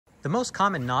The most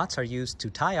common knots are used to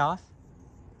tie off,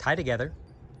 tie together,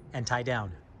 and tie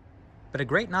down. But a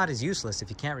great knot is useless if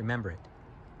you can't remember it.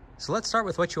 So let's start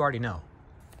with what you already know.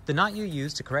 The knot you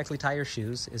use to correctly tie your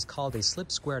shoes is called a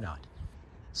slip square knot.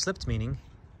 Slipped meaning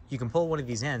you can pull one of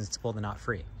these ends to pull the knot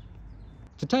free.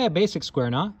 To tie a basic square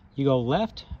knot, you go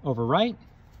left over right,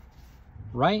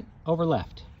 right over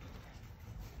left.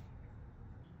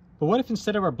 But what if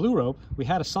instead of our blue rope, we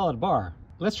had a solid bar?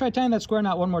 Let's try tying that square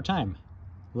knot one more time.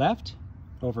 Left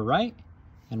over right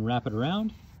and wrap it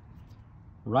around.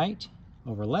 Right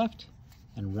over left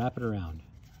and wrap it around.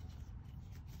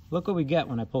 Look what we get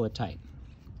when I pull it tight.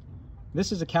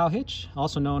 This is a cow hitch,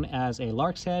 also known as a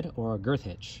lark's head or a girth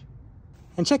hitch.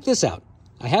 And check this out.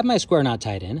 I have my square knot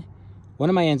tied in. One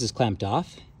of my ends is clamped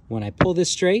off. When I pull this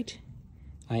straight,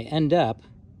 I end up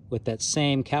with that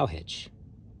same cow hitch.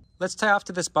 Let's tie off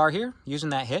to this bar here using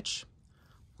that hitch.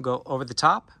 We'll go over the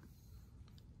top,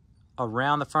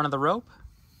 around the front of the rope,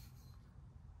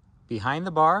 behind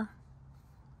the bar,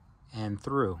 and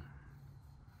through.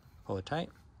 Pull it tight.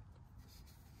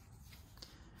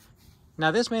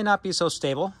 Now this may not be so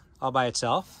stable all by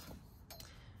itself,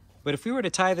 but if we were to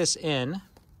tie this in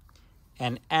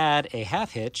and add a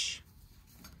half hitch,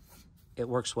 it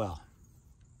works well.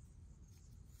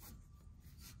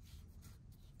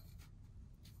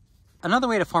 Another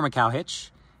way to form a cow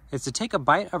hitch is to take a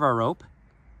bite of our rope,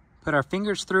 put our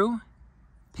fingers through,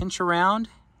 pinch around,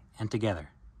 and together.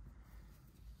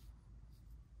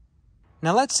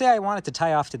 Now let's say I wanted to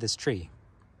tie off to this tree.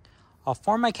 I'll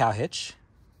form my cow hitch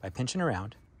by pinching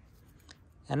around,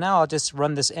 and now I'll just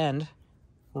run this end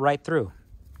right through.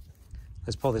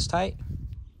 Let's pull this tight.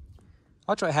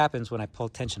 Watch what happens when I pull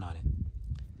tension on it.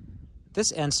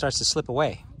 This end starts to slip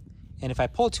away, and if I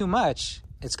pull too much,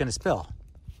 it's going to spill.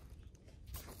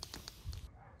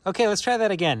 Okay, let's try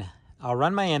that again. I'll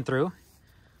run my end through,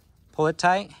 pull it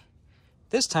tight.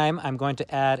 This time I'm going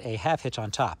to add a half hitch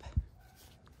on top.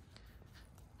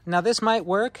 Now this might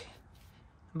work,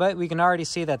 but we can already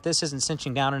see that this isn't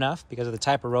cinching down enough because of the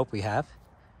type of rope we have.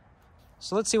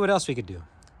 So let's see what else we could do.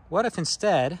 What if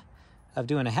instead of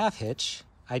doing a half hitch,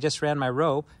 I just ran my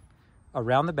rope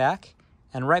around the back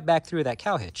and right back through that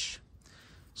cow hitch?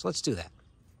 So let's do that.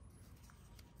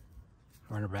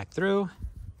 Run it back through.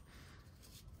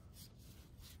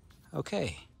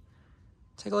 Okay,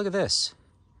 take a look at this.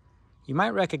 You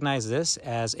might recognize this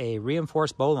as a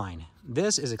reinforced bowline.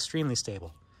 This is extremely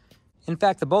stable. In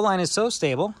fact, the bowline is so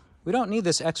stable, we don't need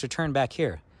this extra turn back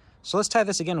here. So let's tie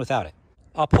this again without it.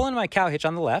 I'll pull in my cow hitch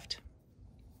on the left.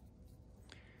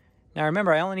 Now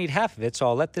remember, I only need half of it, so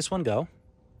I'll let this one go.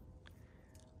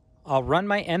 I'll run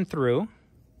my end through.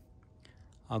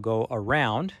 I'll go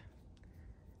around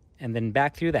and then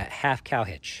back through that half cow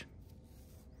hitch.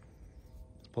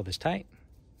 Pull this tight.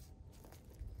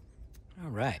 All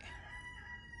right.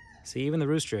 See, even the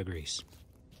rooster agrees.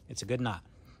 It's a good knot.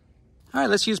 All right,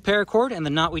 let's use paracord and the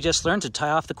knot we just learned to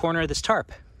tie off the corner of this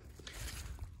tarp.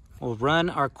 We'll run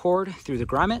our cord through the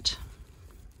grommet.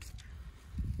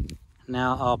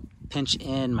 Now I'll pinch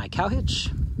in my cow hitch.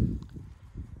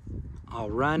 I'll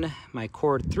run my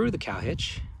cord through the cow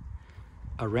hitch,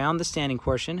 around the standing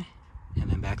portion, and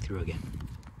then back through again.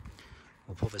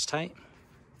 We'll pull this tight.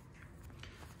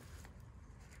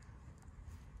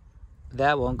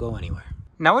 That won't go anywhere.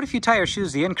 Now what if you tie your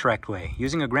shoes the incorrect way,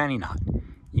 using a granny knot?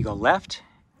 You go left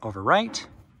over right,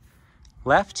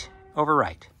 left over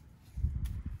right.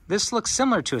 This looks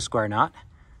similar to a square knot,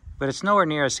 but it's nowhere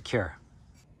near as secure.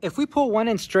 If we pull one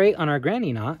end straight on our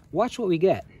granny knot, watch what we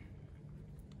get.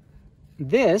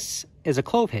 This is a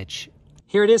clove hitch.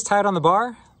 Here it is tied on the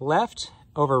bar, left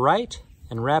over right,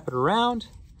 and wrap it around,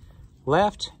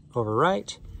 left over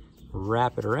right,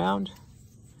 wrap it around,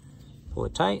 pull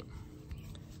it tight,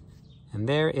 and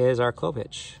there is our clove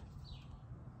hitch.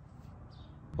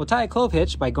 We'll tie a clove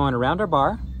hitch by going around our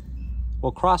bar,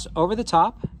 we'll cross over the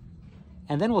top,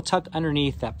 and then we'll tuck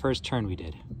underneath that first turn we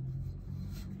did.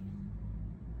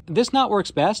 This knot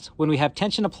works best when we have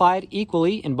tension applied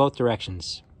equally in both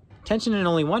directions. Tension in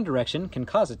only one direction can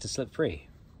cause it to slip free.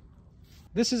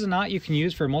 This is a knot you can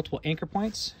use for multiple anchor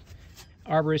points.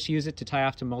 Arborists use it to tie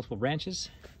off to multiple branches.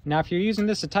 Now if you're using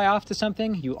this to tie off to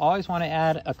something, you always want to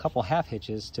add a couple half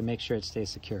hitches to make sure it stays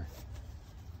secure.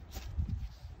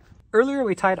 Earlier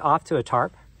we tied off to a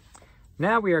tarp.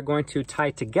 Now we are going to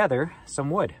tie together some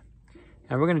wood.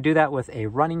 And we're going to do that with a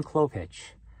running clove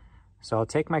hitch. So I'll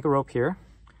take my rope here.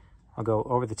 I'll go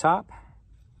over the top,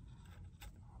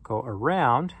 go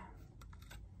around,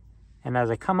 and as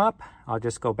I come up, I'll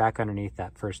just go back underneath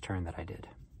that first turn that I did.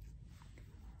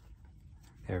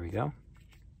 There we go.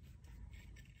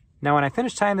 Now when I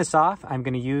finish tying this off, I'm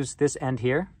going to use this end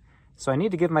here So I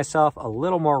need to give myself a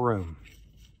little more room.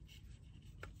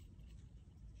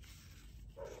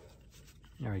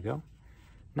 There we go.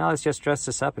 Now let's just dress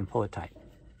this up and pull it tight.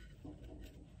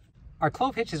 Our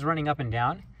clove hitch is running up and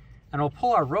down, and we'll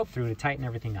pull our rope through to tighten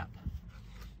everything up.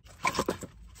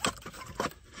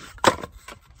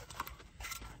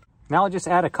 Now I'll just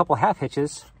add a couple half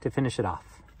hitches to finish it off.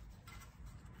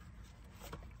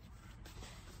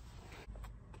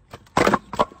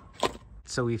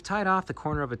 So we've tied off the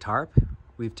corner of a tarp,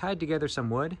 we've tied together some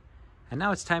wood, and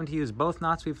now it's time to use both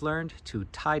knots we've learned to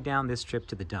tie down this strip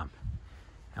to the dump.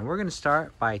 And we're going to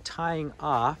start by tying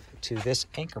off to this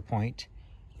anchor point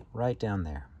right down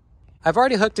there. I've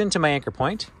already hooked into my anchor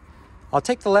point. I'll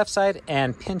take the left side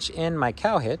and pinch in my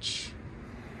cow hitch.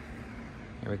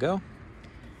 Here we go.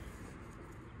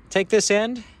 Take this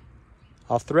end,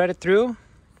 I'll thread it through,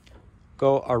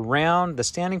 go around the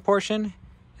standing portion,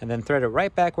 and then thread it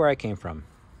right back where I came from.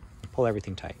 Pull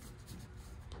everything tight.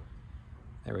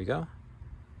 There we go.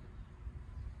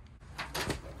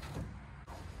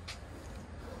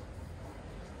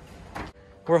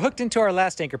 We're hooked into our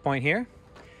last anchor point here.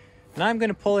 Now I'm going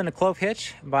to pull in a clove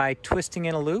hitch by twisting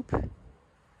in a loop.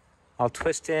 I'll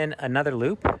twist in another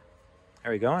loop.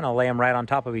 There we go, and I'll lay them right on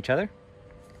top of each other.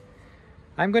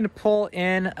 I'm going to pull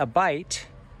in a bight,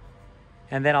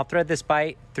 and then I'll thread this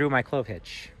bight through my clove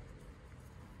hitch.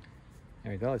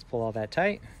 There we go, let's pull all that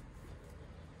tight.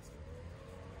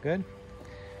 Good.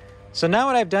 So now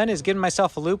what I've done is given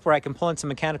myself a loop where I can pull in some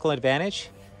mechanical advantage.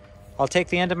 I'll take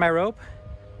the end of my rope,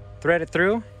 thread it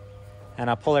through, and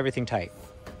I'll pull everything tight.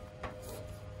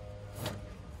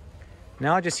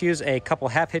 Now I'll just use a couple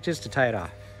half hitches to tie it off.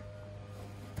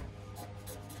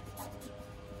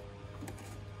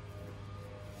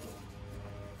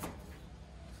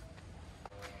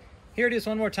 Here it is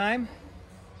one more time.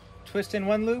 Twist in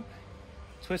one loop,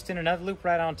 twist in another loop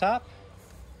right on top,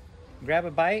 grab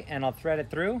a bight, and I'll thread it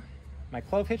through my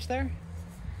clove hitch there,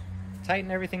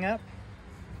 tighten everything up.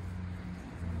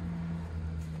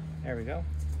 There we go.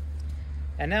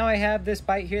 And now I have this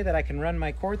bight here that I can run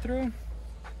my cord through.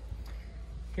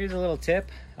 Here's a little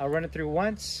tip. I'll run it through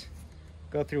once,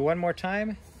 go through one more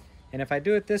time, and if I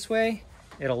do it this way,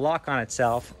 it'll lock on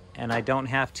itself and I don't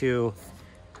have to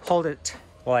hold it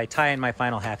while I tie in my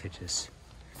final half hitches.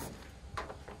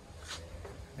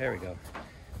 There we go.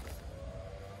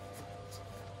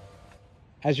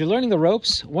 As you're learning the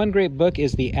ropes, one great book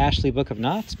is the Ashley Book of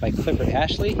Knots by Clifford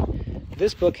Ashley.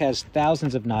 This book has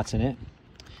thousands of knots in it.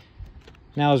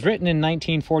 Now, it was written in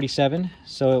 1947,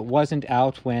 so it wasn't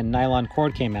out when nylon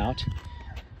cord came out,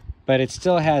 but it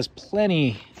still has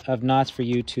plenty of knots for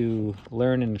you to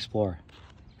learn and explore.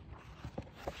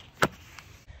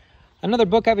 Another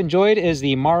book I've enjoyed is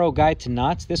the Morrow Guide to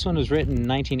Knots. This one was written in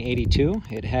 1982.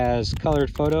 It has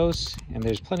colored photos, and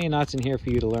there's plenty of knots in here for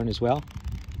you to learn as well.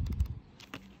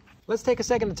 Let's take a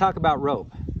second to talk about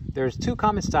rope. There's two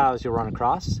common styles you'll run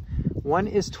across. One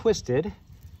is twisted,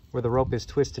 where the rope is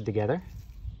twisted together.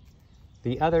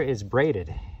 The other is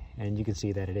braided, and you can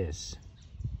see that it is.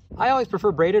 I always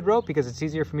prefer braided rope because it's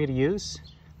easier for me to use.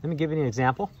 Let me give you an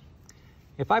example.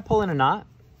 If I pull in a knot,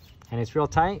 and it's real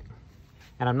tight,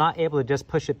 and I'm not able to just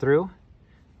push it through,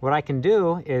 what I can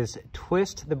do is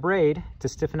twist the braid to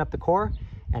stiffen up the core,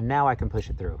 and now I can push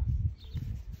it through.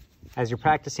 As you're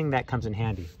practicing, that comes in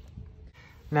handy.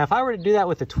 Now, if I were to do that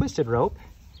with a twisted rope,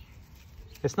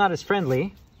 it's not as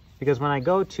friendly because when I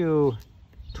go to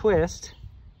twist,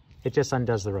 it just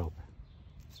undoes the rope.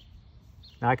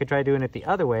 Now, I could try doing it the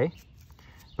other way,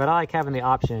 but I like having the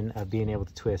option of being able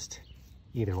to twist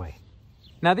either way.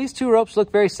 Now, these two ropes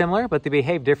look very similar, but they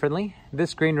behave differently.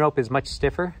 This green rope is much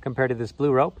stiffer compared to this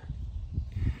blue rope.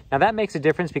 Now, that makes a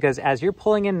difference because as you're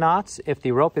pulling in knots, if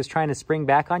the rope is trying to spring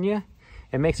back on you,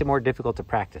 it makes it more difficult to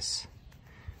practice.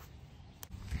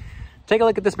 Take a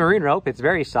look at this marine rope. It's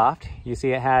very soft. You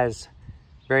see it has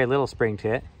very little spring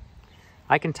to it.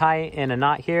 I can tie in a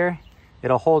knot here.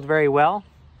 It'll hold very well,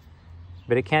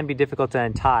 but it can be difficult to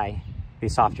untie the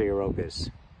softer your rope is.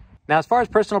 Now, as far as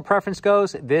personal preference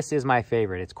goes, this is my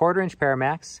favorite. It's 1/4"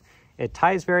 Paramax. It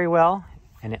ties very well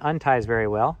and it unties very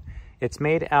well. It's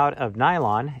made out of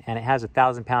nylon and it has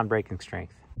 1,000-pound breaking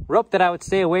strength. Rope that I would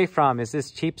stay away from is this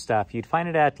cheap stuff. You'd find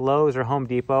it at Lowe's or Home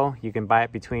Depot. You can buy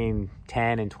it between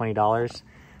 $10 and $20.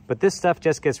 But this stuff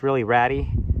just gets really ratty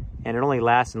and it only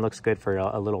lasts and looks good for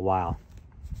a little while.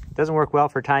 It doesn't work well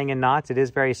for tying in knots. It is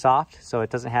very soft, so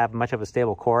it doesn't have much of a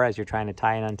stable core as you're trying to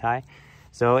tie and untie.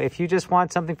 So if you just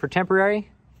want something for temporary,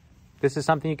 this is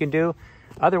something you can do.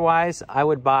 Otherwise, I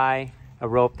would buy a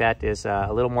rope that is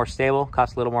a little more stable,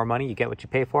 costs a little more money. You get what you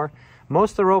pay for.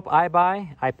 Most of the rope I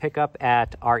buy, I pick up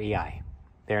at REI.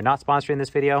 They're not sponsoring this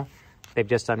video, They've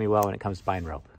just done me well when it comes to buying rope.